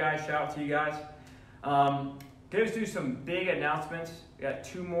live, guys, shout out to you guys. Going to do some big announcements. We got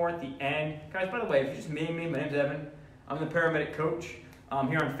 2 more at the end. Guys, by the way, if you just meet me, my name's Evan. I'm the Paramedic Coach. I'm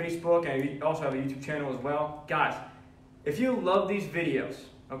here on Facebook, and I also have a YouTube channel as well. Guys, if you love these videos,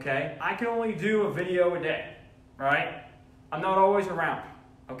 okay, I can only do a video a day, right? I'm not always around,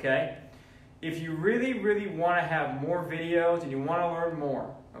 okay? If you really, really want to have more videos and you want to learn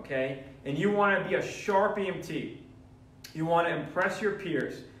more, okay, and you want to be a sharp EMT, you want to impress your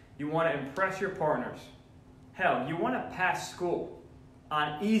peers, you want to impress your partners, hell, you want to pass school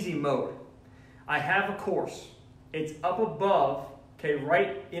on easy mode, I have a course. It's up above, okay,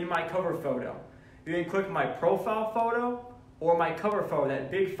 right in my cover photo. You can click my profile photo or my cover photo,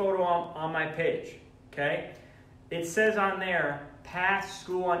 that big photo on my page, okay? It says on there, pass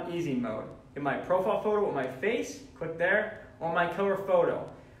school on easy mode. In my profile photo with my face, click there, or my cover photo.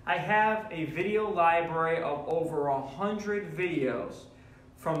 I have a video library of over 100 videos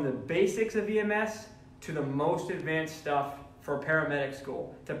from the basics of EMS to the most advanced stuff for paramedic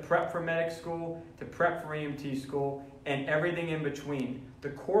school, to prep for medic school, to prep for EMT school, and everything in between. The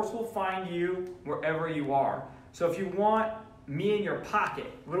course will find you wherever you are. So if you want me in your pocket,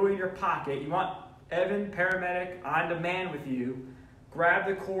 literally in your pocket, you want Evan, Paramedic, on demand with you, grab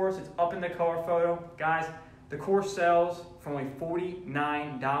the course. It's up in the cover photo. Guys, the course sells for only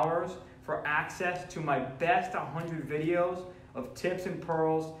 $49 for access to my best 100 videos of tips and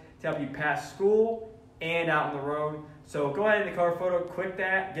pearls to help you pass school and out on the road. So go ahead in the cover photo, click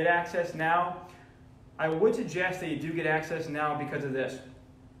that, get access now. I would suggest that you do get access now because of this.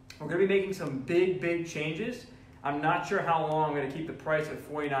 We're going to be making some big changes. I'm not sure how long I'm going to keep the price at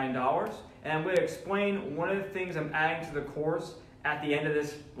 $49. And I'm going to explain one of the things I'm adding to the course at the end of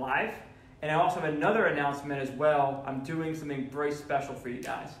this live. And I also have another announcement as well. I'm doing something very special for you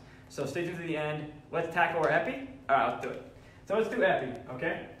guys. So stay tuned to the end. Let's tackle our epi. All right, let's do it. So let's do epi,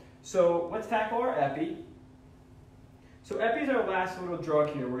 okay? So let's tackle our epi. So epi is our last little drug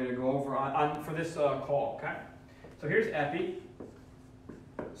here we're going to go over for this call, okay? So here's epi.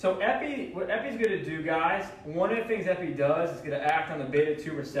 So epi, what epi is going to do, guys, one of the things epi does is going to act on the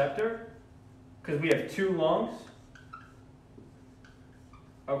beta-2 receptor because we have 2 lungs.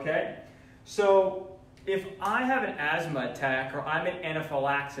 okay? So if I have an asthma attack or I'm in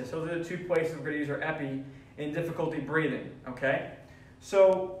anaphylaxis, those are the two places we're going to use our epi in difficulty breathing, okay?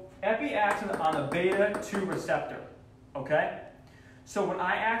 So epi acts on the beta-2 receptor, okay? So when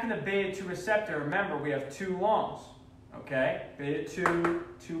I act on the beta-2 receptor, remember we have two lungs, okay? Beta-2,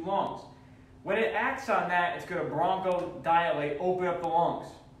 two lungs. When it acts on that, it's going to bronchodilate, open up the lungs.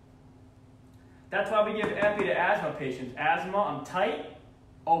 That's why we give epi to asthma patients. Asthma, I'm tight,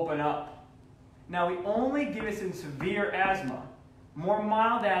 open up. Now we only give this in severe asthma. More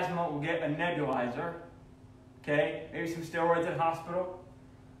mild asthma will get a nebulizer, okay? Maybe some steroids at hospital,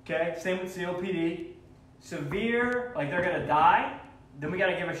 okay? Same with COPD. Severe, like they're gonna die, then we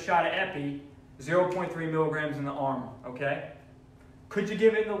gotta give a shot of epi, 0.3 milligrams in the arm, okay? Could you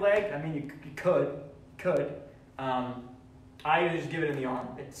give it in the leg? I mean, you could. I usually just give it in the arm.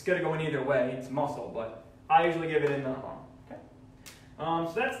 It's going to go in either way. It's muscle, but I usually give it in the arm. Okay.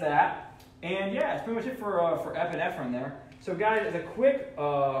 So that's that. And yeah, that's pretty much it for epinephrine there. So guys, as a quick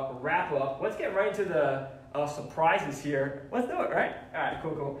wrap up, let's get right into the surprises here. Let's do it, right? All right,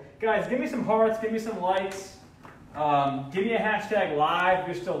 cool. Guys, give me some hearts, give me some likes. Give me a hashtag live if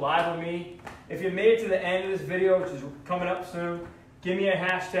you're still live with me. If you made it to the end of this video, which is coming up soon, give me a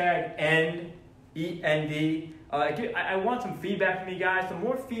hashtag END, E-N-D. I want some feedback from you guys. The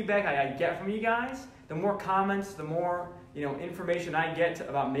more feedback I get from you guys, the more comments, the more information I get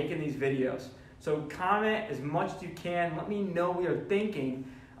about making these videos. So comment as much as you can. Let me know what you're thinking.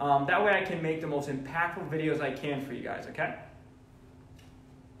 That way I can make the most impactful videos I can for you guys, okay?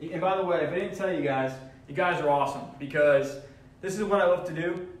 And by the way, if I didn't tell you guys are awesome because this is what I love to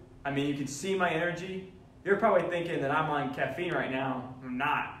do. I mean, you can see my energy. You're probably thinking that I'm on caffeine right now. I'm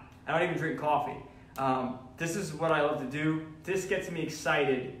not. I don't even drink coffee. This is what I love to do. This gets me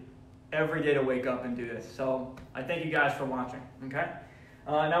excited every day to wake up and do this. So I thank you guys for watching, okay?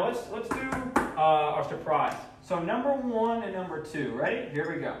 Now let's do our surprise. So number 1 and number 2, ready?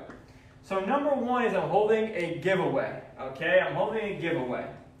 Here we go. So number 1 is I'm holding a giveaway, okay? I'm holding a giveaway,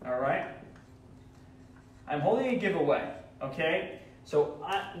 all right? I'm holding a giveaway, okay? So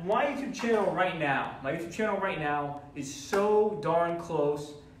my YouTube channel right now is so darn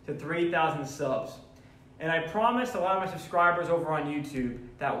close to 3,000 subs. And I promised a lot of my subscribers over on YouTube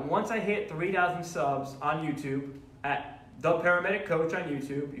that once I hit 3,000 subs on YouTube at The Paramedic Coach on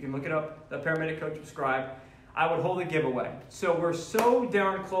YouTube, you can look it up, The Paramedic Coach, subscribe, I would hold a giveaway. So we're so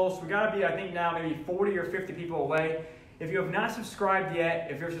darn close. We gotta be, I think now, maybe 40 or 50 people away. If you have not subscribed yet,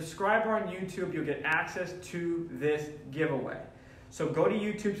 if you're a subscriber on YouTube, you'll get access to this giveaway. So go to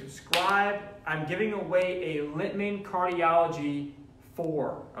YouTube, subscribe. I'm giving away a Littman Cardiology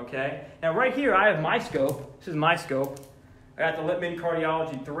 4, okay? Now right here, I have my scope. This is my scope. I got the Littman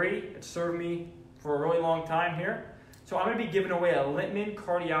Cardiology 3. It served me for a really long time here. So I'm gonna be giving away a Littman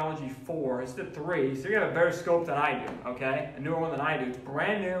Cardiology 4. It's the 3, so you have a better scope than I do, okay? A newer one than I do. It's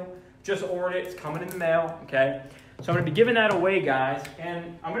brand new, just ordered it, it's coming in the mail, okay? So I'm gonna be giving that away, guys.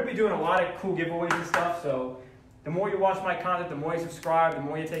 And I'm gonna be doing a lot of cool giveaways and stuff, so the more you watch my content, the more you subscribe, the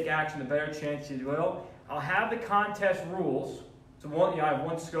more you take action, the better chance you will. I'll have the contest rules. So I have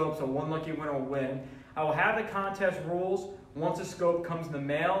one scope, so one lucky winner will win. I will have the contest rules once the scope comes in the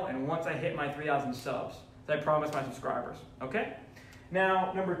mail and once I hit my 3,000 subs. That I promise my subscribers, okay?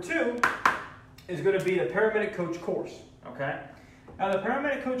 Now, number 2 is going to be the Paramedic Coach course, okay? Now, the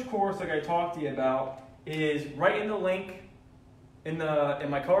Paramedic Coach course, like I talked to you about, is right in the link in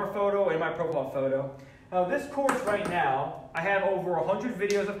my cover photo and my profile photo. Now, this course right now, I have over 100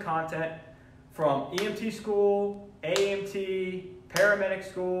 videos of content from EMT school, AMT, paramedic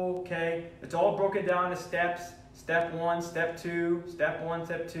school, okay? It's all broken down into steps, step 1, step 2, step 1,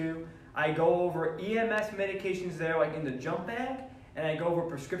 step 2. I go over EMS medications there, like in the jump bag, and I go over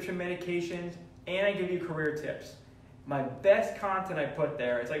prescription medications, and I give you career tips. My best content I put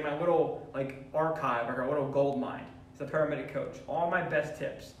there, it's like my little archive, like a little gold mine. It's the Paramedic Coach. All my best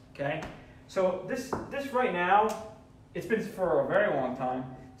tips, okay? So this right now, it's been for a very long time.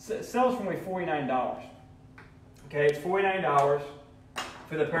 It sells for only $49. Okay, it's $49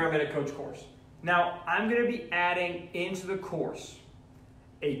 for the Paramedic Coach course. Now, I'm going to be adding into the course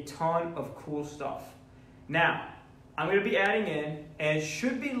a ton of cool stuff. Now, I'm going to be adding in, and it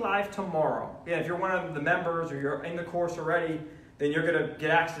should be live tomorrow. Yeah, if you're one of the members or you're in the course already, then you're going to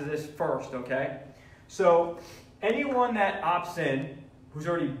get access to this first, okay? So, anyone that opts in, who's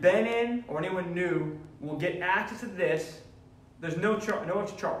already been in, or anyone new, will get access to this. There's no extra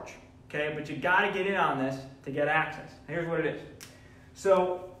charge, okay? But you got to get in on this to get access. Here's what it is.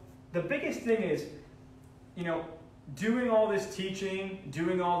 So, the biggest thing is, doing all this teaching,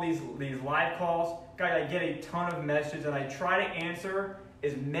 doing all these live calls, guys, I get a ton of messages and I try to answer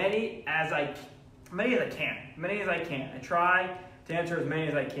as many as I can. I try to answer as many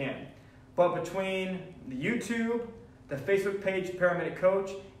as I can. But between the YouTube, the Facebook page, Paramedic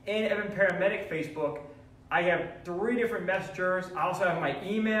Coach, and Evan Paramedic Facebook, I have 3 different messengers. I also have my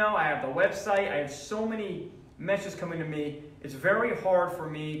email, I have the website, I have so many messages coming to me. It's very hard for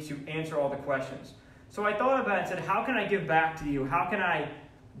me to answer all the questions. So I thought about it and said, how can I give back to you? How can I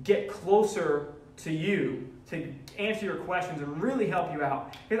get closer to you to answer your questions and really help you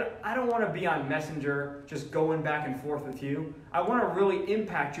out? Because I don't want to be on Messenger just going back and forth with you. I want to really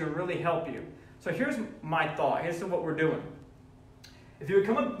impact you and really help you. So here's my thought. Here's what we're doing. If you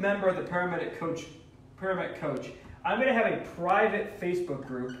become a member of the Paramedic Coach, I'm going to have a private Facebook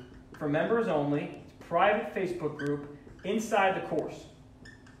group for members only. Private Facebook group inside the course.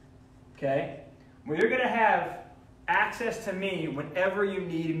 Okay? Where you're going to have access to me whenever you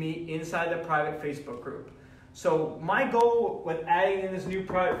need me inside the private Facebook group. So my goal with adding in this new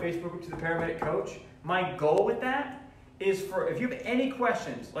private Facebook group to the Paramedic Coach, my goal with that is for, if you have any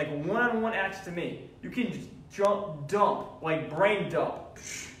questions, like one-on-one access to me, you can just dump, like brain dump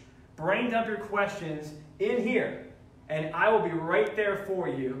your questions in here, and I will be right there for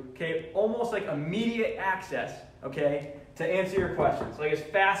you, okay? Almost like immediate access, okay, to answer your questions, like as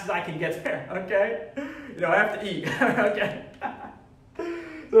fast as I can get there, okay? You know, I have to eat, okay?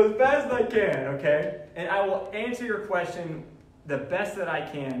 So as fast as I can, okay? And I will answer your question the best that I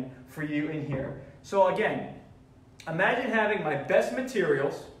can for you in here. So again, imagine having my best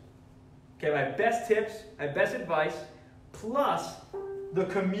materials, okay, my best tips, my best advice, plus the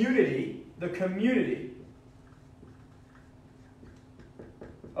community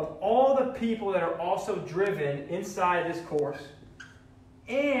of all the people that are also driven inside this course,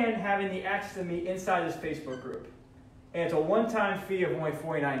 and having the access to me inside this Facebook group. And it's a one-time fee of only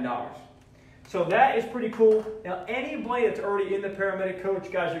 $49. So that is pretty cool. Now, anybody that's already in the Paramedic Coach,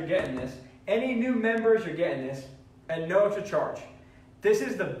 guys, you're getting this. Any new members, you're getting this, and no extra charge. This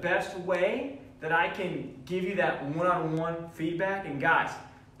is the best way that I can give you that one-on-one feedback. And guys,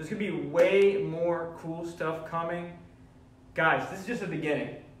 there's going to be way more cool stuff coming. Guys, this is just the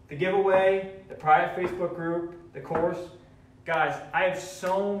beginning. The giveaway, the private Facebook group, the course. Guys, I have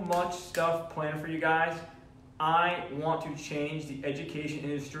so much stuff planned for you guys. I want to change the education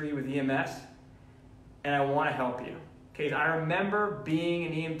industry with EMS, and I want to help you. Okay, I remember being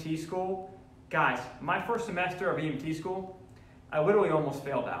in EMT school. Guys, my first semester of EMT school, I literally almost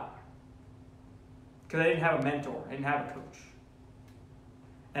failed out because I didn't have a mentor, I didn't have a coach.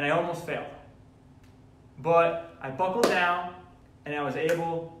 And I almost failed. But I buckled down and I was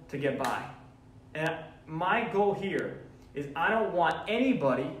able to get by. And my goal here is I don't want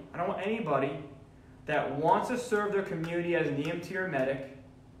anybody that wants to serve their community as an EMT or medic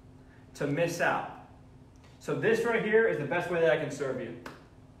to miss out. So this right here is the best way that I can serve you.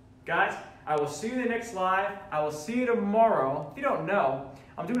 Guys, I will see you in the next live. I will see you tomorrow. If you don't know,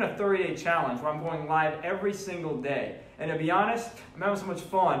 I'm doing a 30-day challenge where I'm going live every single day. And to be honest, I'm having so much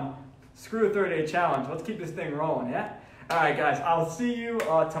fun. Screw a 30-day challenge. Let's keep this thing rolling, yeah? All right, guys, I'll see you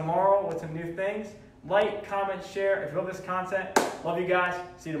tomorrow with some new things. Like, comment, share if you love this content. Love you guys.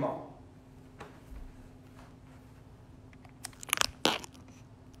 See you tomorrow.